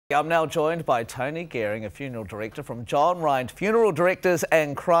I'm now joined by Tony Garing, a funeral director from John Rhind Funeral Directors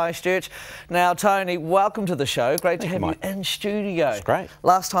in Christchurch. Now, Tony, welcome to the show. Great to have you in studio. It's great.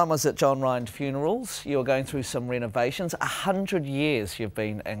 Last time I was at John Rhind Funerals. You were going through some renovations. 100 years you've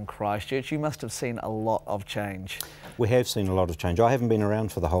been in Christchurch. You must have seen a lot of change. We have seen a lot of change. I haven't been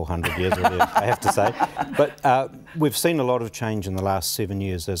around for the whole 100 years, I have to say. But we've seen a lot of change in the last 7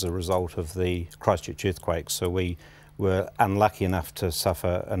 years as a result of the Christchurch earthquake. So we were unlucky enough to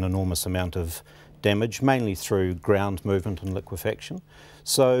suffer an enormous amount of damage, mainly through ground movement and liquefaction.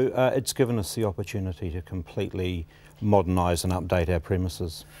 So it's given us the opportunity to completely modernise and update our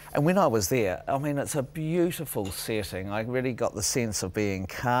premises. And when I was there, I mean, it's a beautiful setting. I really got the sense of being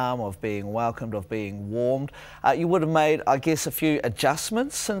calm, of being welcomed, of being warmed. You would have made, I guess, a few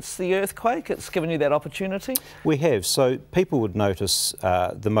adjustments since the earthquake. It's given you that opportunity? We have. So people would notice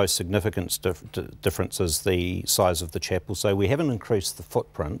the most significant difference is the size of the chapel. So we haven't increased the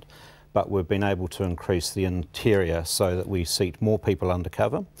footprint, but we've been able to increase the interior so that we seat more people under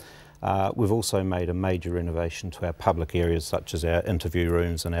cover. We've also made a major renovation to our public areas, such as our interview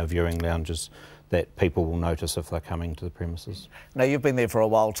rooms and our viewing lounges, that people will notice if they're coming to the premises. Now, you've been there for a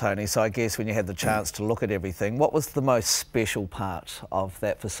while, Tony, so I guess when you had the chance to look at everything, what was the most special part of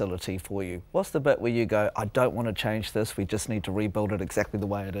that facility for you? What's the bit where you go, I don't want to change this, we just need to rebuild it exactly the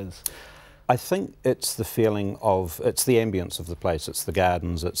way it is? I think it's the feeling of, it's the ambience of the place, it's the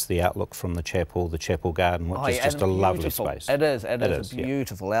gardens, it's the outlook from the chapel garden, which is just a lovely space. It is a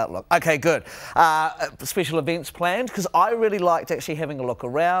beautiful outlook. Okay, good. Special events planned? Because I really liked actually having a look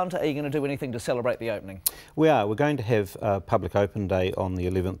around. Are you going to do anything to celebrate the opening? We are. We're going to have a public open day on the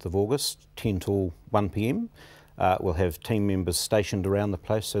 11th of August, 10 till 1 p.m. We'll have team members stationed around the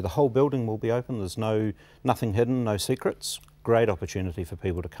place, so the whole building will be open. There's nothing hidden, no secrets. Great opportunity for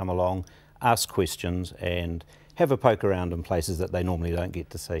people to come along, ask questions and have a poke around in places that they normally don't get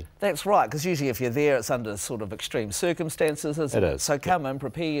to see. That's right, because usually if you're there it's under sort of extreme circumstances, isn't it? It is. So come in,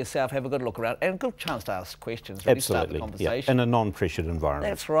 prepare yourself, have a good look around and a good chance to ask questions, really. Absolutely. Start the conversation. Yeah. In a non-pressured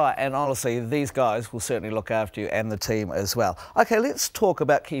environment. That's right, and honestly these guys will certainly look after you and the team as well. Okay, let's talk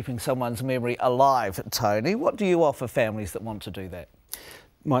about keeping someone's memory alive, Tony. What do you offer families that want to do that?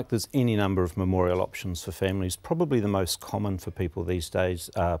 Mike, there's any number of memorial options for families. Probably the most common for people these days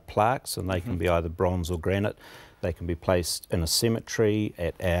are plaques, and they can be either bronze or granite. They can be placed in a cemetery,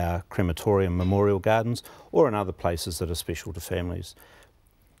 at our crematorium memorial gardens, or in other places that are special to families.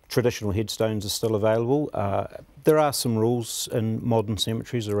 Traditional headstones are still available. There are some rules in modern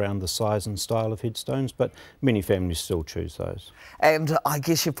cemeteries around the size and style of headstones, but many families still choose those. And I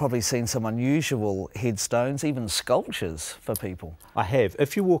guess you've probably seen some unusual headstones, even sculptures for people. I have.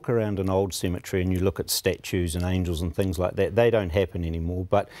 If you walk around an old cemetery and you look at statues and angels and things like that, they don't happen anymore,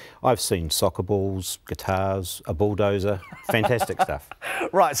 but I've seen soccer balls, guitars, a bulldozer, fantastic stuff.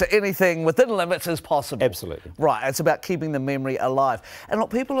 Right, so anything within limits is possible. Absolutely. Right, it's about keeping the memory alive. And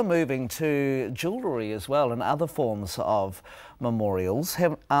look, people are moving to jewellery as well and other forms of memorials,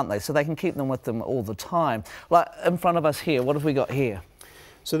 aren't they? So they can keep them with them all the time. Like in front of us here, what have we got here?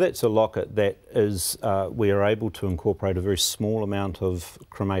 So that's a locket that is, we are able to incorporate a very small amount of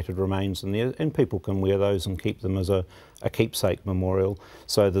cremated remains in there, and people can wear those and keep them as a keepsake memorial.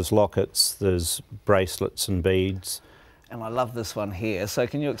 So there's lockets, there's bracelets and beads. And I love this one here. So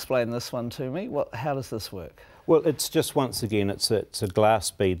can you explain this one to me? How does this work? Well, it's just, once again, it's a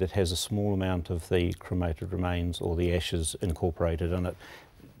glass bead that has a small amount of the cremated remains or the ashes incorporated in it,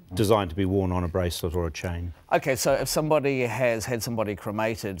 designed to be worn on a bracelet or a chain. Okay, so if somebody has had somebody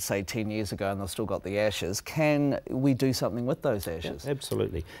cremated, say 10 years ago, and they've still got the ashes, can we do something with those ashes? Yeah,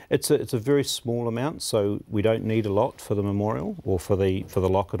 absolutely. It's a very small amount, so we don't need a lot for the memorial or for the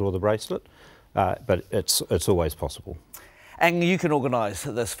locket or the bracelet, but it's always possible. And you can organise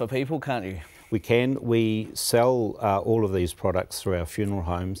this for people, can't you? We can. We sell all of these products through our funeral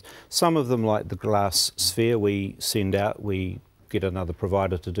homes. Some of them, like the glass sphere, we send out. We get another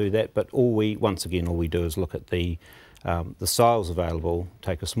provider to do that. But once again, all we do is look at the styles available,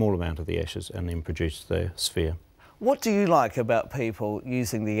 take a small amount of the ashes, and then produce the sphere. What do you like about people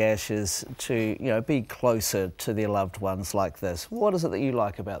using the ashes to, be closer to their loved ones like this? What is it that you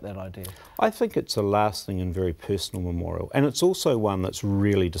like about that idea? I think it's a lasting and very personal memorial, and it's also one that's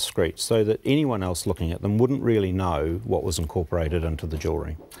really discreet, so that anyone else looking at them wouldn't really know what was incorporated into the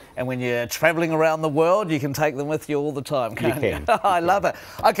jewellery. And when you're travelling around the world, you can take them with you all the time, can't you? You can. I love it.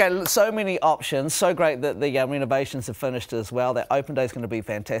 Okay, so many options. So great that the renovations are finished as well. That open day is going to be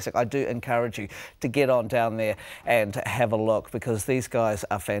fantastic. I do encourage you to get on down there and have a look, because these guys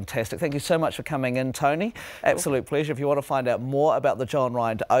are fantastic. Thank you so much for coming in, Tony. Absolute pleasure. If you want to find out more about the John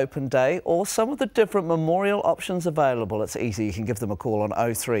Rhind Open Day or some of the different memorial options available, it's easy. You can give them a call on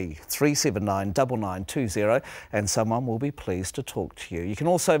 03 379 9920 and someone will be pleased to talk to you. You can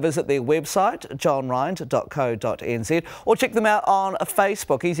also visit their website, johnrhind.co.nz, or check them out on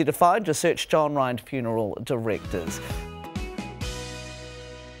Facebook. Easy to find. Just search John Rhind Funeral Directors.